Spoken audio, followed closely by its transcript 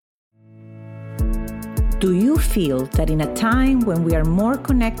Do you feel that in a time when we are more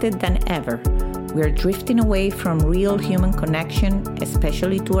connected than ever, we are drifting away from real human connection,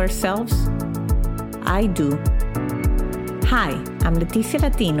 especially to ourselves? I do. Hi, I'm Leticia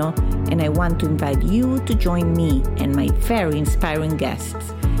Latino, and I want to invite you to join me and my very inspiring guests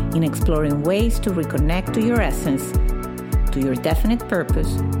in exploring ways to reconnect to your essence, to your definite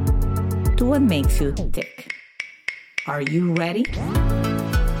purpose, to what makes you tick. Are you ready?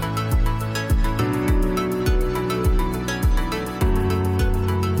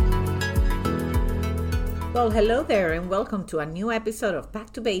 Well, hello there, and welcome to a new episode of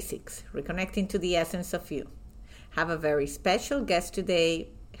Back to Basics, Reconnecting to the Essence of You. I have a very special guest today.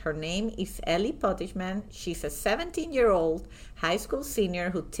 Her name is Ellie Potischman. She's a 17-year-old high school senior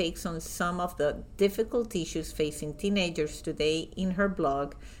who takes on some of the difficult issues facing teenagers today in her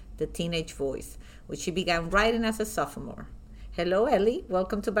blog, The Teenage Voice, which she began writing as a sophomore. Hello, Ellie.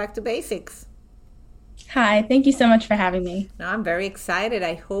 Welcome to Back to Basics. Hi, thank you so much for having me. No, I'm very excited.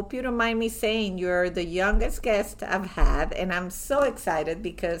 I hope you don't mind me saying you're the youngest guest I've had, and I'm so excited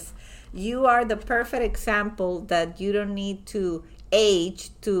because you are the perfect example that you don't need to age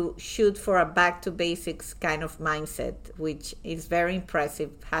to shoot for a back to basics kind of mindset, which is very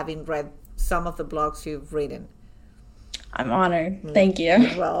impressive having read some of the blogs you've written. I'm honored. Thank you.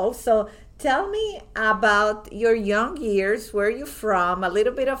 Well, so tell me about your young years, where you're from, a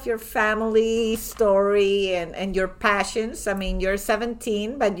little bit of your family story and your passions. I mean, you're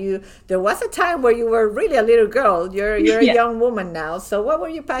 17, but there was a time where you were really a little girl. You're a young woman now. So what were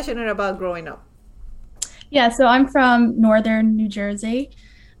you passionate about growing up? Yeah, so I'm from northern New Jersey.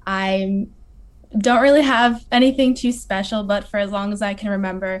 I don't really have anything too special, but for as long as I can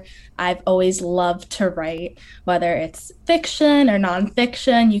remember, I've always loved to write, whether it's fiction or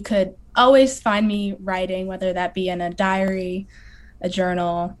nonfiction. You could always find me writing, whether that be in a diary, a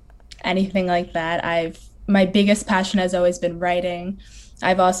journal, anything like that. My biggest passion has always been writing.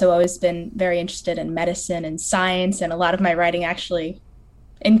 I've also always been very interested in medicine and science, and a lot of my writing actually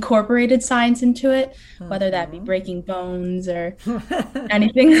incorporated science into it, whether that be breaking bones or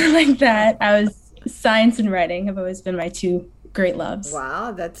anything like that. Science and writing have always been my two great loves.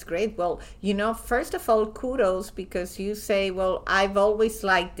 Wow, that's great. Well, first of all, kudos, because you say, well, I've always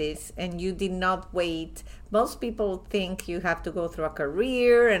liked this, and you did not wait. Most people think you have to go through a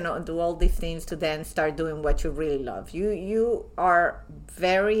career and do all these things to then start doing what you really love. You are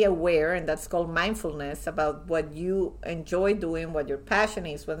very aware, and that's called mindfulness, about what you enjoy doing, what your passion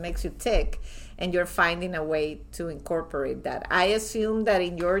is, what makes you tick, and you're finding a way to incorporate that. I assume that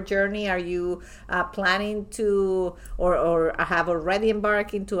in your journey, are you planning to or have already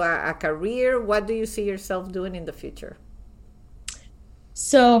embarked into a career? What do you see yourself doing in the future?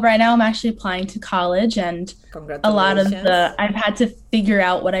 So right now I'm actually applying to college, and a lot of I've had to figure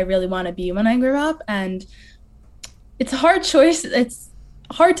out what I really want to be when I grow up, and it's a hard choice. It's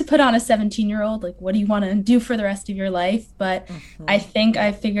hard to put on a 17-year-old, like, what do you want to do for the rest of your life? But I think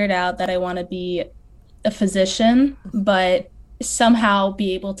I figured out that I want to be a physician, but somehow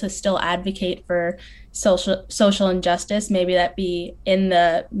be able to still advocate for social injustice. Maybe that be in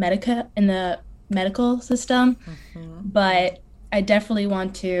the medical system. But I definitely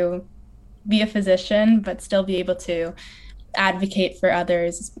want to be a physician, but still be able to advocate for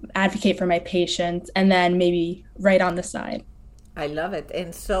others, advocate for my patients, and then maybe write on the side. I love it.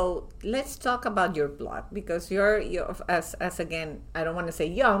 And so let's talk about your blog, because you're as again, I don't want to say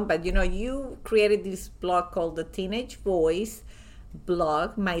young, but you created this blog called The Teenage Voice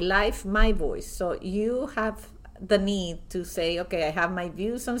blog, My Life, My Voice. So you have the need to say, okay, I have my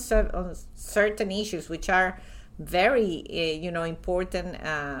views on certain issues, which are very, important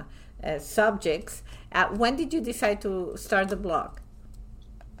subjects. When did you decide to start the blog?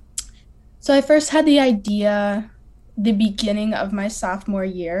 So I first had the idea the beginning of my sophomore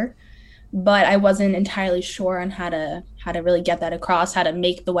year, but I wasn't entirely sure on how to really get that across, how to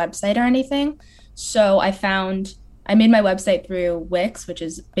make the website or anything. So I made my website through Wix, which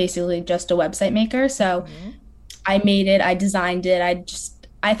is basically just a website maker. So I made it, I designed it.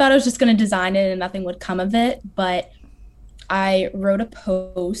 I thought I was just going to design it and nothing would come of it, but I wrote a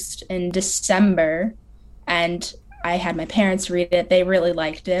post in December and I had my parents read it. They really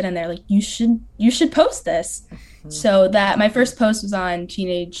liked it, and they're like, you should post this. So that my first post was on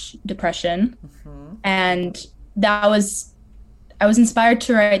teenage depression. And I was inspired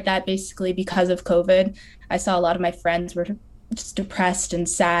to write that basically because of COVID. I saw a lot of my friends were just depressed and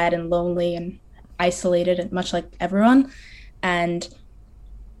sad and lonely and isolated, much like everyone. And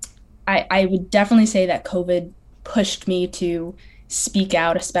I would definitely say that COVID pushed me to speak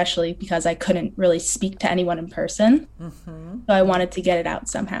out, especially because I couldn't really speak to anyone in person. So I wanted to get it out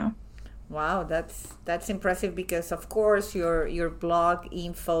somehow. Wow, that's impressive because of course your blog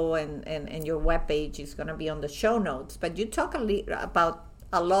info and your webpage is gonna be on the show notes. But you talk about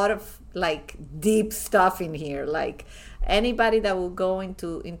a lot of like deep stuff in here. Like anybody that will go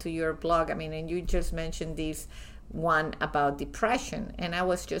into your blog, I mean, and you just mentioned this one about depression, and I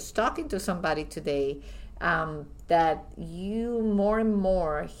was just talking to somebody today that you more and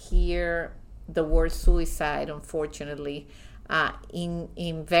more hear the word suicide, unfortunately,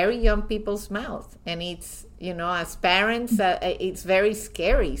 in very young people's mouth, and it's, you know, as parents, it's very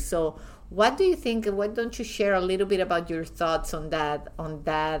scary. So what do you think? Why don't you share a little bit about your thoughts on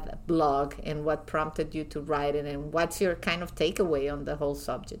that blog and what prompted you to write it, and what's your kind of takeaway on the whole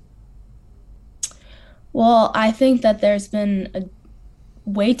subject? Well, I think that there's been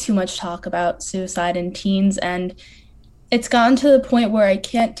way too much talk about suicide in teens, and it's gotten to the point where I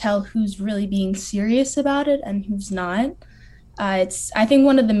can't tell who's really being serious about it and who's not. It's I think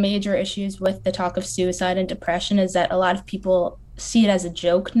one of the major issues with the talk of suicide and depression is that a lot of people see it as a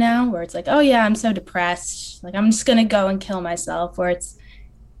joke now, where it's like, oh yeah, I'm so depressed, like I'm just gonna go and kill myself. Where it's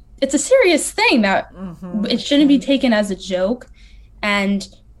a serious thing that Mm-hmm. it shouldn't be taken as a joke, and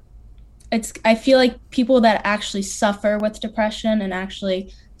it's I feel like people that actually suffer with depression and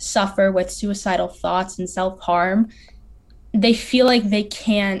actually suffer with suicidal thoughts and self-harm, they feel like they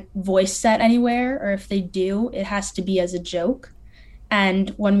can't voice that anywhere, or if they do, it has to be as a joke. And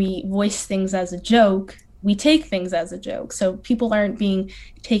when we voice things as a joke, we take things as a joke. So people aren't being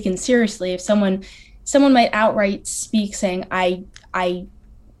taken seriously. If someone might outright speak saying, I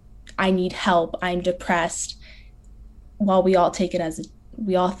I need help, I'm depressed, while we all think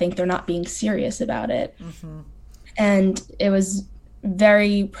they're not being serious about it. Mm-hmm. And it was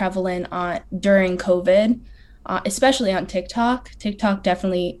very prevalent on during COVID, especially on TikTok. TikTok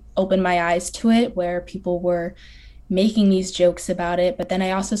definitely opened my eyes to it, where people were making these jokes about it. But then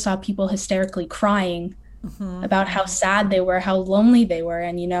I also saw people hysterically crying Mm-hmm. about how sad they were, how lonely they were.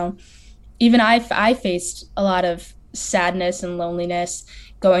 And, you know, even I faced a lot of sadness and loneliness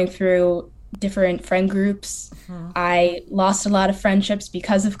going through different friend groups. Mm-hmm. I lost a lot of friendships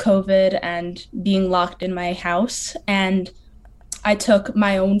because of COVID and being locked in my house. And I took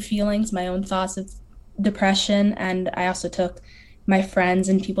my own feelings, my own thoughts of depression, and I also took my friends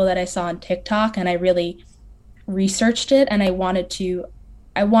and people that I saw on TikTok, and I really researched it, and I wanted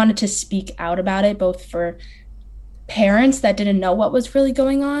to speak out about it, both for parents that didn't know what was really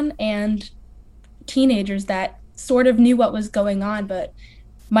going on and teenagers that sort of knew what was going on but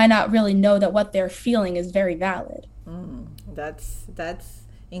might not really know that what they're feeling is very valid. Mm, that's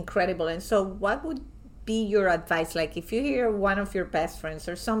incredible. And so, what would be your advice? Like, if you hear one of your best friends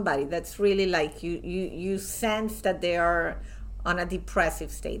or somebody that's really like you sense that they are on a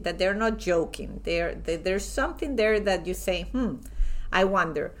depressive state, that they're not joking. There's something there that you say, I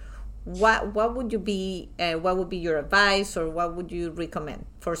wonder. What would you be? What would be your advice, or what would you recommend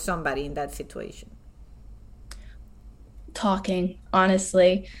for somebody in that situation? Talking,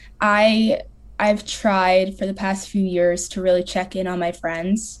 honestly. I've tried for the past few years to really check in on my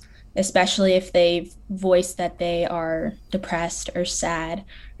friends, especially if they've voiced that they are depressed or sad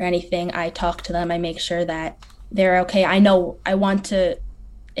or anything. I talk to them. I make sure that they're okay. I know I want to,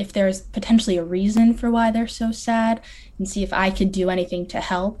 if there's potentially a reason for why they're so sad, and see if I could do anything to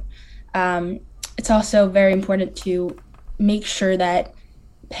help. Um, it's also very important to make sure that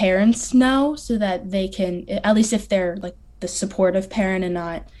parents know, so that they can, at least if they're like the supportive parent and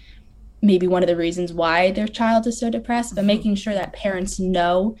not maybe one of the reasons why their child is so depressed, but Mm-hmm. making sure that parents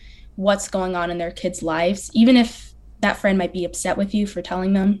know what's going on in their kids' lives, even if that friend might be upset with you for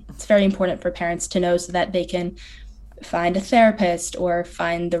telling them. It's very important for parents to know, so that they can find a therapist or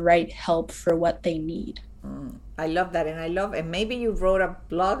find the right help for what they need. I love that, and and maybe you wrote a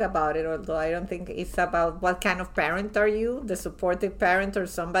blog about it, although I don't think it's about what kind of parent are you, the supportive parent or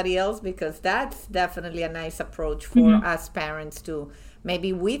somebody else, because that's definitely a nice approach for Mm-hmm. us parents to,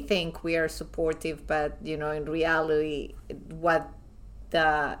 maybe we think we are supportive, but you know, in reality, what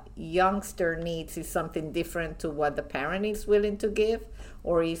the youngster needs is something different to what the parent is willing to give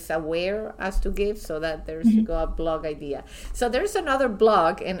or is aware as to give. So that there's a blog idea. So there's another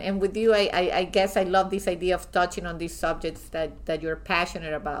blog, and with you, I guess I love this idea of touching on these subjects that you're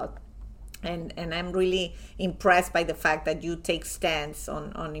passionate about. And I'm really impressed by the fact that you take stands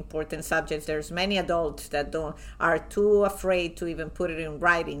on important subjects. There's many adults that don't are too afraid to even put it in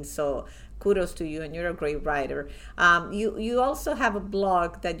writing. So kudos to you, and you're a great writer. You also have a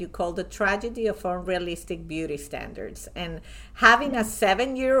blog that you call The Tragedy of Unrealistic Beauty Standards. And having a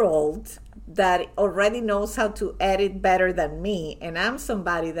 7-year-old that already knows how to edit better than me, and I'm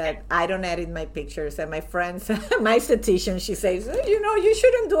somebody that I don't edit my pictures, and my friends, my esthetician, she says, you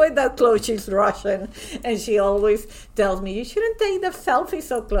shouldn't do it that close. She's Russian, and she always tells me, you shouldn't take the selfie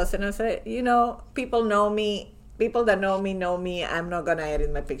so close. And I say, people know me. People that know me, I'm not going to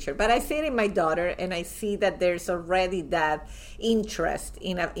edit my picture. But I see it in my daughter, and I see that there's already that interest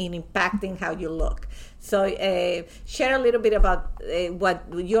in impacting how you look. So share a little bit about what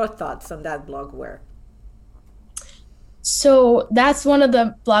your thoughts on that blog were. So that's one of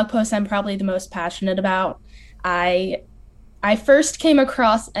the blog posts I'm probably the most passionate about. I first came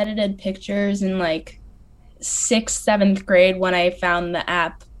across edited pictures in like 6th, 7th grade when I found the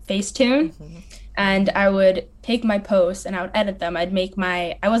app Facetune. Mm-hmm. And I would take my posts and I would edit them. I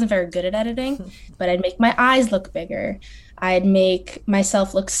wasn't very good at editing, but I'd make my eyes look bigger. I'd make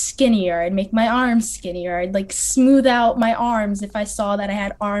myself look skinnier. I'd make my arms skinnier. I'd like smooth out my arms if I saw that I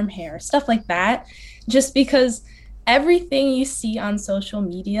had arm hair, stuff like that. Just because everything you see on social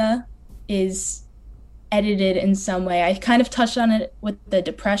media is edited in some way. I kind of touched on it with the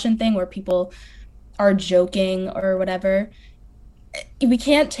depression thing where people are joking or whatever. We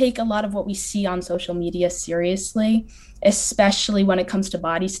can't take a lot of what we see on social media seriously, especially when it comes to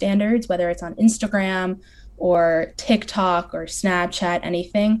body standards, whether it's on Instagram or TikTok or Snapchat,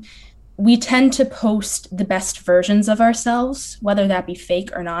 anything. We tend to post the best versions of ourselves, whether that be fake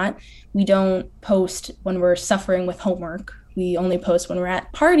or not. We don't post when we're suffering with homework. We only post when we're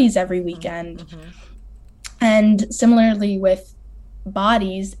at parties every weekend. Mm-hmm. And similarly with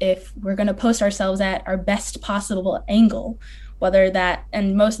bodies, if we're going to post ourselves at our best possible angle,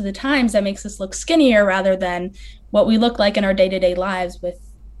 and most of the times that makes us look skinnier rather than what we look like in our day-to-day lives with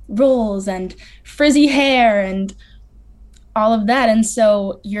rolls and frizzy hair and all of that. And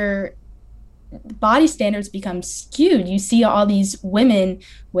so your body standards become skewed. You see all these women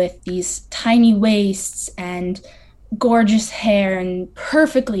with these tiny waists and gorgeous hair and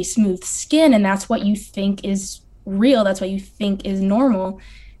perfectly smooth skin, and that's what you think is real. That's what you think is normal.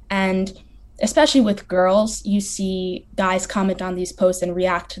 And especially with girls, you see guys comment on these posts and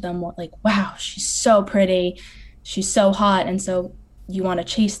react to them like, wow, she's so pretty, she's so hot. And so you want to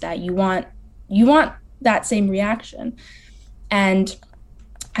chase that. You want that same reaction. And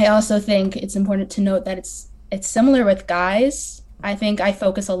I also think it's important to note that it's similar with guys. I think I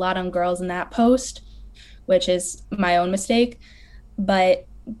focus a lot on girls in that post, which is my own mistake. But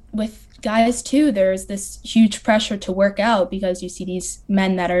with guys too, there's this huge pressure to work out because you see these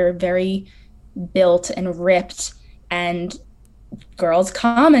men that are very built and ripped, and girls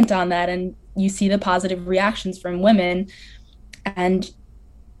comment on that, and you see the positive reactions from women, and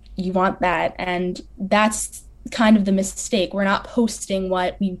you want that. And that's kind of the mistake. We're not posting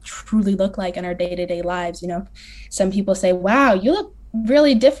what we truly look like in our day-to-day lives. Some people say, wow, you look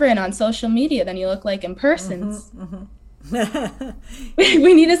really different on social media than you look like in person. Mm-hmm.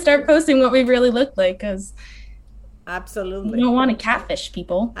 We need to start posting what we really look like, because absolutely, you don't want to catfish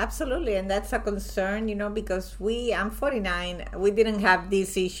people. Absolutely. And that's a concern, because I'm 49. We didn't have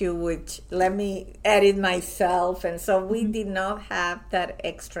this issue, which let me edit myself. And so we did not have that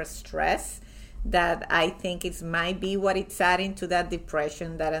extra stress that I think might be what it's adding to that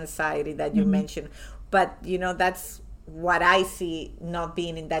depression, that anxiety that you mentioned. But, that's what I see not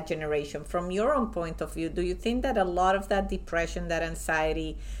being in that generation. From your own point of view, do you think that a lot of that depression, that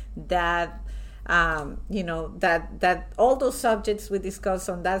anxiety, that that all those subjects we discussed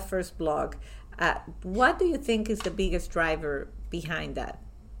on that first blog, what do you think is the biggest driver behind that?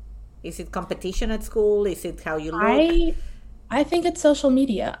 Is it competition at school? Is it how you look? I think it's social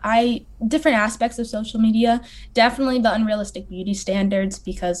media. Different aspects of social media, definitely the unrealistic beauty standards,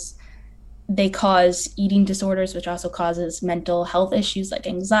 because they cause eating disorders, which also causes mental health issues like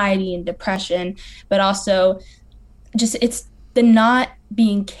anxiety and depression, but also just it's the not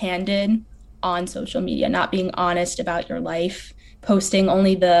being candid on social media, not being honest about your life, posting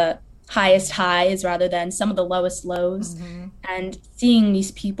only the highest highs rather than some of the lowest lows, and seeing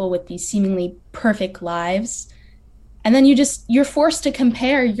these people with these seemingly perfect lives. And then you're forced to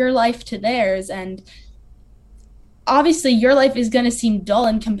compare your life to theirs. And obviously your life is going to seem dull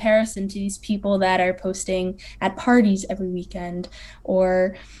in comparison to these people that are posting at parties every weekend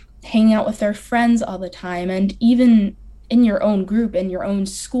or hanging out with their friends all the time. And even in your own group, in your own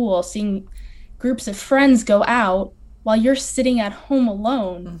school, seeing groups of friends go out while you're sitting at home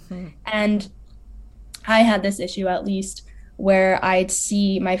alone. And I had this issue, at least, where I'd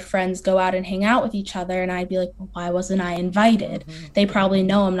see my friends go out and hang out with each other, and I'd be like, well, why wasn't I invited? They probably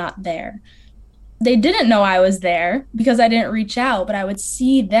know I'm not there. They didn't know I was there because I didn't reach out, but I would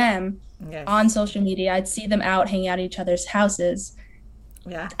see them on Yes. social media. I'd see them out hanging out at each other's houses.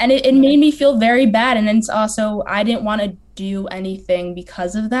 Yeah. And it made me feel very bad. And it's also, I didn't want to do anything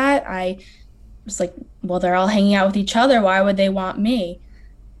because of that. I was like, well, they're all hanging out with each other. Why would they want me?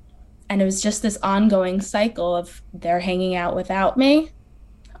 And it was just this ongoing cycle of they're hanging out without me.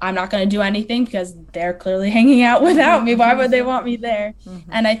 I'm not going to do anything because they're clearly hanging out without me. Why would they want me there?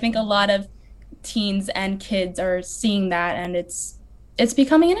 And I think a lot of teens and kids are seeing that, and it's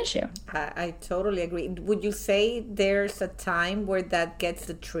becoming an issue. I totally agree. Would you say there's a time where that gets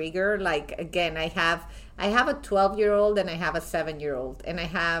the trigger? Like again, I have a 12-year-old and I have a 7-year-old and I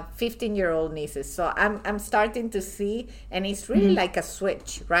have 15-year-old nieces. So I'm starting to see, and it's really like a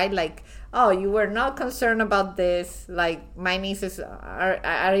switch, right? Like, oh, you were not concerned about this. Like my nieces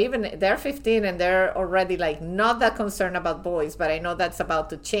are even, they're 15 and they're already like not that concerned about boys, but I know that's about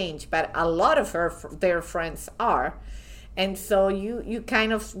to change. But a lot of their friends are. And so you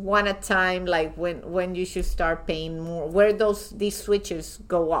kind of want a time like when you should start paying more, where these switches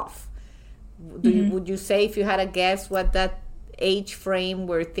go off. Would you say, if you had a guess, what that age frame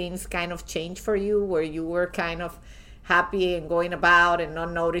where things kind of change for you, where you were kind of happy and going about and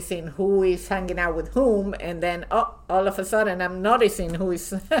not noticing who is hanging out with whom, and then all of a sudden I'm noticing who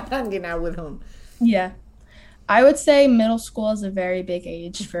is hanging out with whom? Yeah. I would say middle school is a very big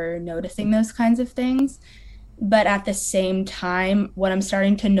age for noticing those kinds of things. But at the same time, what I'm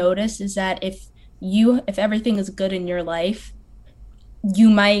starting to notice is that if everything is good in your life, you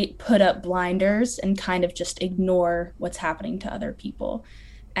might put up blinders and kind of just ignore what's happening to other people.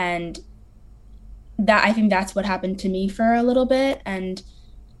 And that, I think that's what happened to me for a little bit. And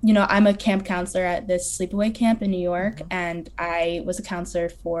I'm a camp counselor at this sleepaway camp in New York, and I was a counselor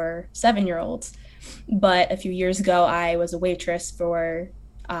for 7-year-olds. But a few years ago, I was a waitress for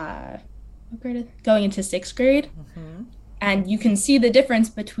going into 6th grade. And you can see the difference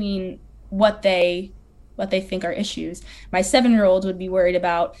between what they think are issues. My 7-year-old would be worried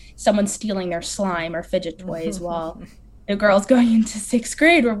about someone stealing their slime or fidget toys, while the girls going into 6th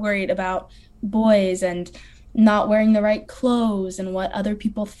grade were worried about boys and not wearing the right clothes and what other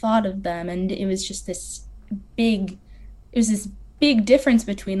people thought of them. And it was just this big difference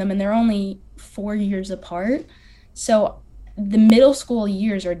between them, and they're only 4 years apart. So the middle school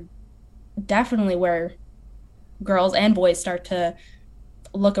years are definitely where girls and boys start to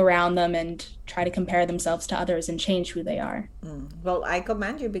look around them and try to compare themselves to others and change who they are. Well, I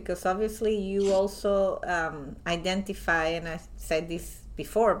commend you, because obviously you also identify, and I said this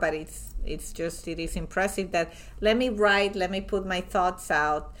before, but it is impressive that let me put my thoughts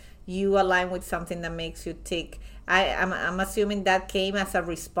out. You align with something that makes you tick. I'm assuming that came as a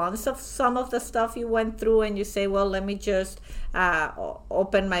response of some of the stuff you went through, and you say, well, let me just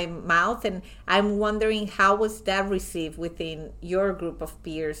open my mouth. And I'm wondering, how was that received within your group of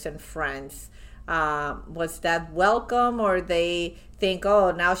peers and friends? Was that welcome, or they think,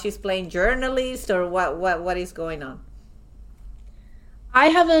 oh, now she's playing journalist, or what is going on? I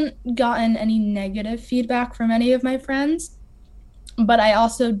haven't gotten any negative feedback from any of my friends, but I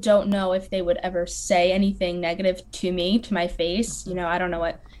also don't know if they would ever say anything negative to me, to my face. I don't know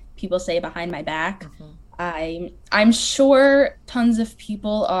what people say behind my back. I'm sure tons of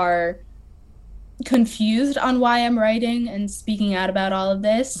people are confused on why I'm writing and speaking out about all of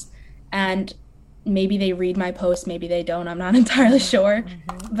this. And maybe they read my post, maybe they don't. I'm not entirely sure.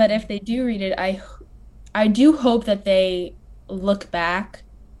 But if they do read it, I do hope that they look back.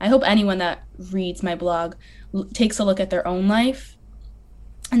 I hope anyone that reads my blog takes a look at their own life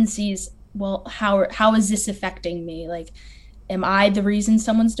and sees, well, how is this affecting me? Like, am I the reason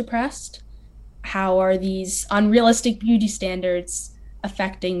someone's depressed? How are these unrealistic beauty standards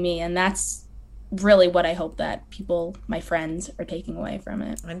affecting me? And that's really what I hope that people, my friends, are taking away from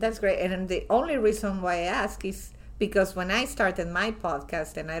it. And that's great. And the only reason why I ask is because when I started my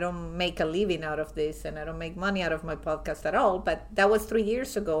podcast, and I don't make a living out of this, and I don't make money out of my podcast at all, but that was 3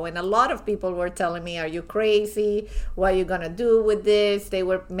 years ago, and a lot of people were telling me, are you crazy? What are you gonna do with this? They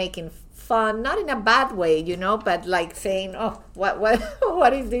were making fun, not in a bad way, but like saying, oh,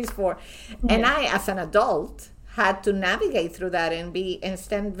 what is this for? Yeah. And I, as an adult, had to navigate through that and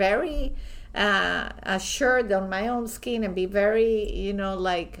stand very assured on my own skin, and be very,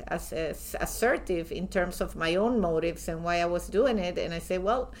 assertive in terms of my own motives and why I was doing it. And I say,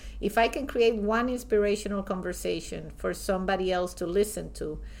 well, if I can create one inspirational conversation for somebody else to listen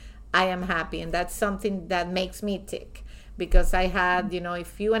to, I am happy. And that's something that makes me tick, because I had,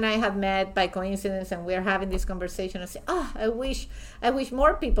 if you and I have met by coincidence and we're having this conversation, I say, I wish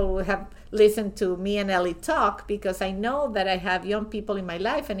more people would have listened to me and Ellie talk, because I know that I have young people in my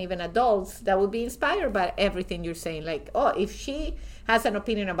life and even adults that would be inspired by everything you're saying. Like, if she has an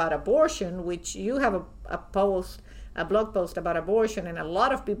opinion about abortion, which you have a blog post about abortion, and a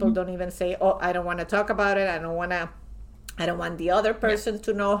lot of people don't even say, I don't want to talk about it. I don't want the other person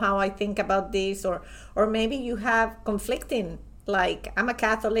to know how I think about this, or maybe you have conflicting, like, I'm a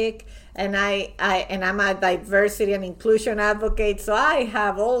Catholic and I'm a diversity and inclusion advocate, so I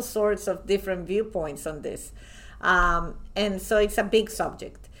have all sorts of different viewpoints on this, and so it's a big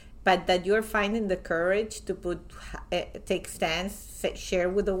subject. But that you're finding the courage to take stance, share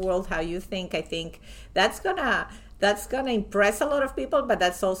with the world how you think, I think that's gonna impress a lot of people, but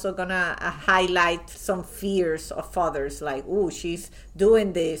that's also gonna highlight some fears of others, like, she's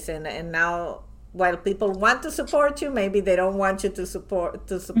doing this, and now, while people want to support you, maybe they don't want you to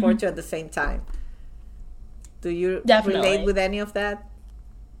support you at the same time. Do you relate with any of that?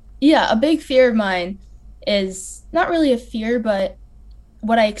 Yeah, a big fear of mine is not really a fear, but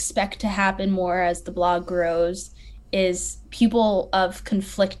what I expect to happen more as the blog grows is people of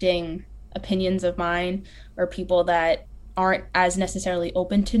conflicting opinions of mine, or people that aren't as necessarily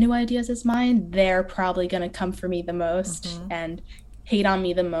open to new ideas as mine. They're probably going to come for me the most and hate on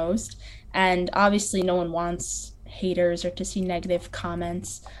me the most. And obviously no one wants haters or to see negative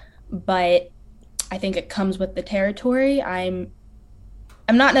comments, but I think it comes with the territory. I'm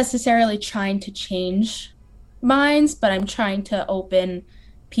not necessarily trying to change minds, but I'm trying to open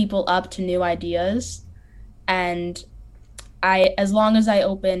people up to new ideas. And as long as I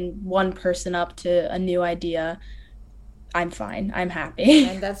open one person up to a new idea, I'm fine. I'm happy.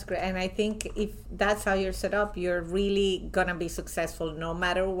 And that's great. And I think if that's how you're set up, you're really gonna be successful no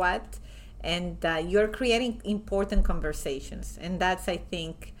matter what. And you're creating important conversations. And that's, I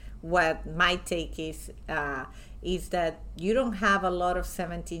think, what my take is that you don't have a lot of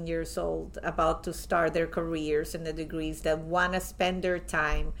 17 years old about to start their careers and the degrees that want to spend their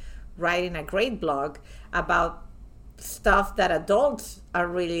time writing a great blog about stuff that adults are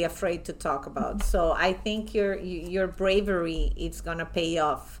really afraid to talk about. So I think your bravery is going to pay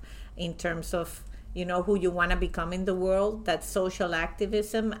off in terms of who you want to become in the world. That social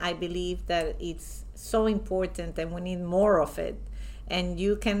activism, I believe that it's so important and we need more of it, and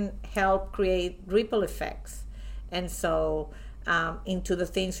you can help create ripple effects, and so into the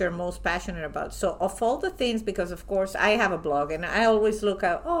things you're most passionate about. So of all the things, because of course I have a blog and I always look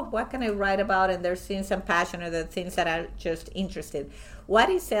at, what can I write about, and there's things I'm passionate, the things that are just interested. What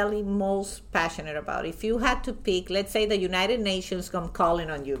is Ellie most passionate about? If you had to pick, let's say the United Nations come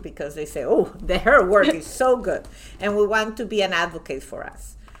calling on you because they say, her work is so good and we want to be an advocate for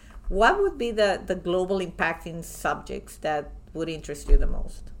us. What would be the global impacting subjects that would interest you the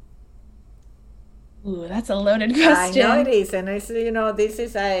most? Ooh, that's a loaded question. I know it is, and it's this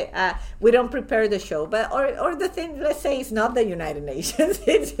is we don't prepare the show, but or the thing, let's say it's not the United Nations,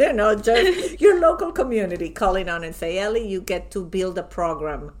 it's just your local community calling on and say, Ellie, you get to build a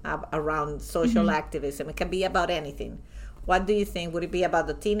program around social activism. It can be about anything. What do you think? Would it be about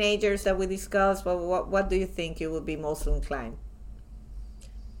the teenagers that we discussed? What do you think you would be most inclined?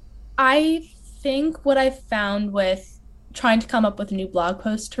 I think what I've found with trying to come up with a new blog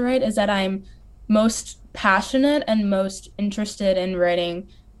post to write is that I'm most passionate and most interested in writing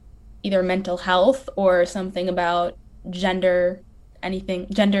either mental health or something about gender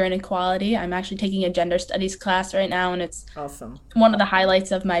inequality. I'm actually taking a gender studies class right now, and it's awesome. One of the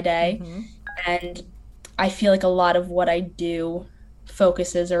highlights of my day. And I feel like a lot of what I do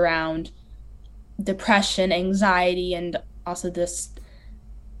focuses around depression, anxiety, and also this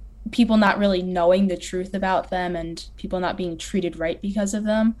people not really knowing the truth about them and people not being treated right because of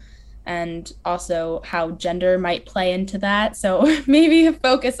them, and also how gender might play into that. So maybe a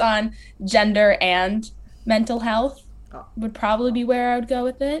focus on gender and mental health would probably be where I would go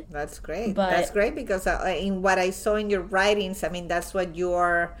with it. That's great. That's great, because in what I saw in your writings, I mean, that's what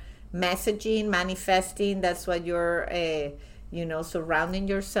you're messaging, manifesting, that's what you're surrounding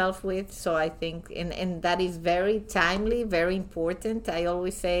yourself with. So I think and that is very timely, very important. I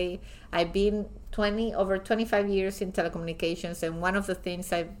always say I've been over 25 years in telecommunications, and one of the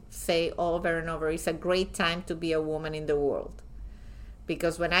things I say over and over is a great time to be a woman in the world,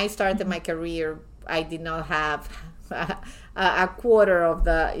 because when I started my career, I did not have a quarter of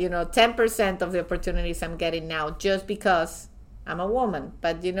the 10% of the opportunities I'm getting now, just because I'm a woman.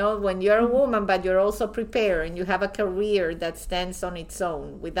 But when you're a woman but you're also prepared and you have a career that stands on its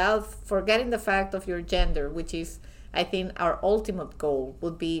own without forgetting the fact of your gender, which is I think our ultimate goal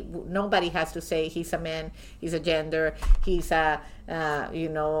would be, nobody has to say he's a man, he's a gender, he's a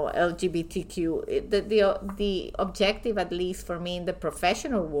LGBTQ. The objective, at least for me in the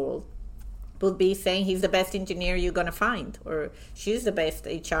professional world, would be saying he's the best engineer you're going to find, or she's the best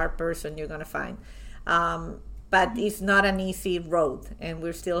HR person you're going to find. But it's not an easy road, and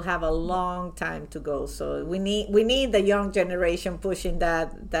we still have a long time to go. So we need the young generation pushing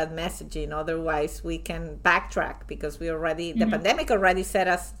that messaging. Otherwise, we can backtrack, because the pandemic already set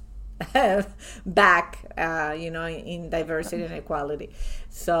us back, in diversity and equality.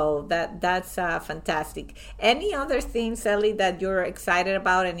 So that's fantastic. Any other things, Ellie, that you're excited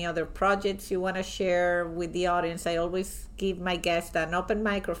about? Any other projects you want to share with the audience? I always give my guests an open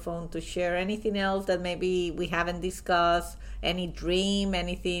microphone to share anything else that maybe we haven't discussed, any dream,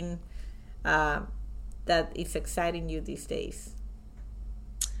 anything that is exciting you these days.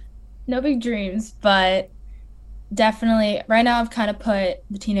 No big dreams, but definitely right now I've kind of put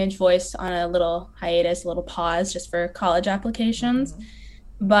the Teenage Voice on a little hiatus, a little pause, just for college applications.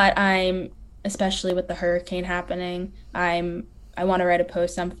 But I'm, especially with the hurricane happening, I want to write a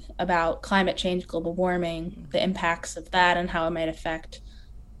post about climate change, global warming, the impacts of that, and how it might affect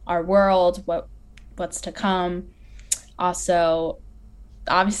our world, what's to come. Also,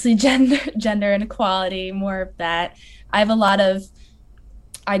 obviously gender inequality, more of that. I have a lot of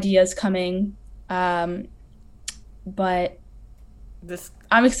ideas coming, but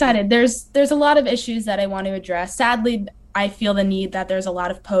I'm excited. There's a lot of issues that I want to address. Sadly, I feel the need that there's a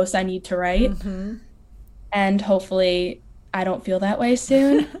lot of posts I need to write, and hopefully I don't feel that way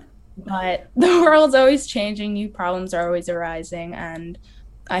soon. But the world's always changing, new problems are always arising, and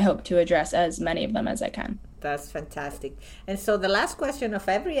I hope to address as many of them as I can. That's fantastic. And so the last question of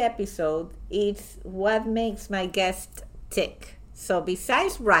every episode is, what makes my guest tick? So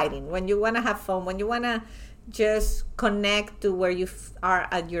besides writing, when you want to have fun, when you want to just connect to where you are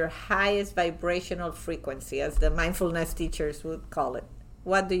at your highest vibrational frequency, as the mindfulness teachers would call it,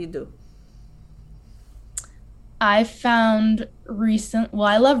 what do you do? I found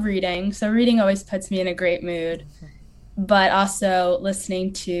I love reading, so reading always puts me in a great mood, but also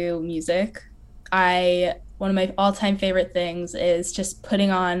listening to music. One of my all-time favorite things is just putting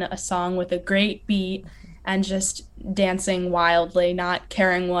on a song with a great beat and just dancing wildly, not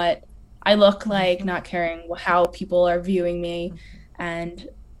caring what I look like, not caring how people are viewing me, and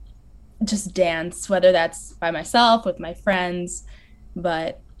just dance, whether that's by myself, with my friends,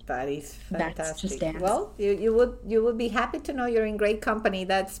 but that is fantastic. That's just dance. Well, you would be happy to know you're in great company.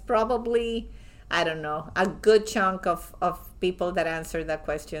 That's probably, I don't know, a good chunk of people that answer that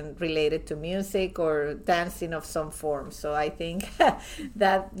question related to music or dancing of some form. So I think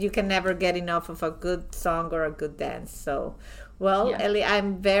that you can never get enough of a good song or a good dance. So, well, yeah. Ellie,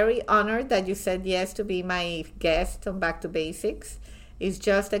 I'm very honored that you said yes to be my guest on Back to Basics. It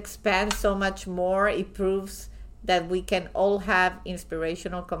just expands so much more. It proves that we can all have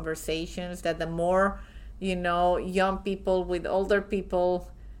inspirational conversations, that the more, young people with older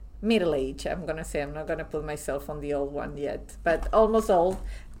people, middle age, I'm going to say, I'm not going to put myself on the old one yet, but almost old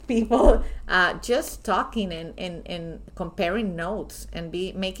people, just talking and comparing notes and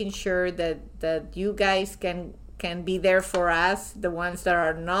making sure that you guys can be there for us, the ones that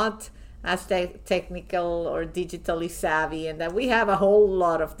are not as technical or digitally savvy, and that we have a whole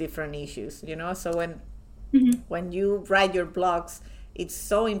lot of different issues, so when you write your blogs, it's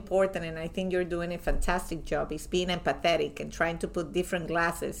so important, and I think you're doing a fantastic job. It's being empathetic and trying to put different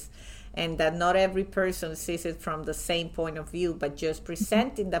glasses, and that not every person sees it from the same point of view, but just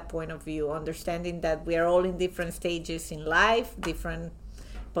presenting that point of view, understanding that we are all in different stages in life, different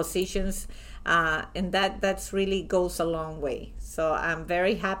positions, and that's really goes a long way. So I'm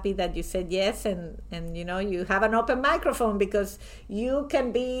very happy that you said yes, and you have an open microphone, because you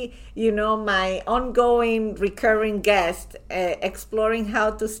can be my ongoing recurring guest, exploring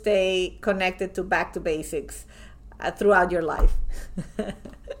how to stay connected to Back to Basics throughout your life.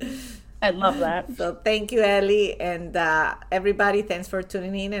 I love that. So thank you, Ellie, and everybody, thanks for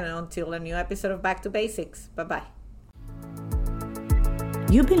tuning in, and until a new episode of Back to Basics. Bye-bye.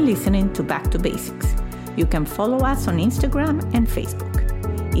 You've been listening to Back to Basics. You can follow us on Instagram and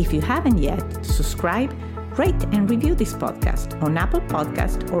Facebook. If you haven't yet, subscribe, rate, and review this podcast on Apple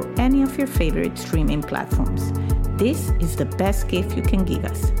Podcast or any of your favorite streaming platforms. This is the best gift you can give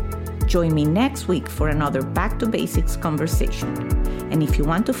us. Join me next week for another Back to Basics conversation. And if you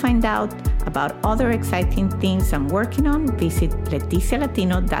want to find out about other exciting things I'm working on, visit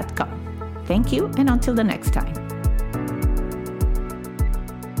leticialatino.com. Thank you, and until the next time.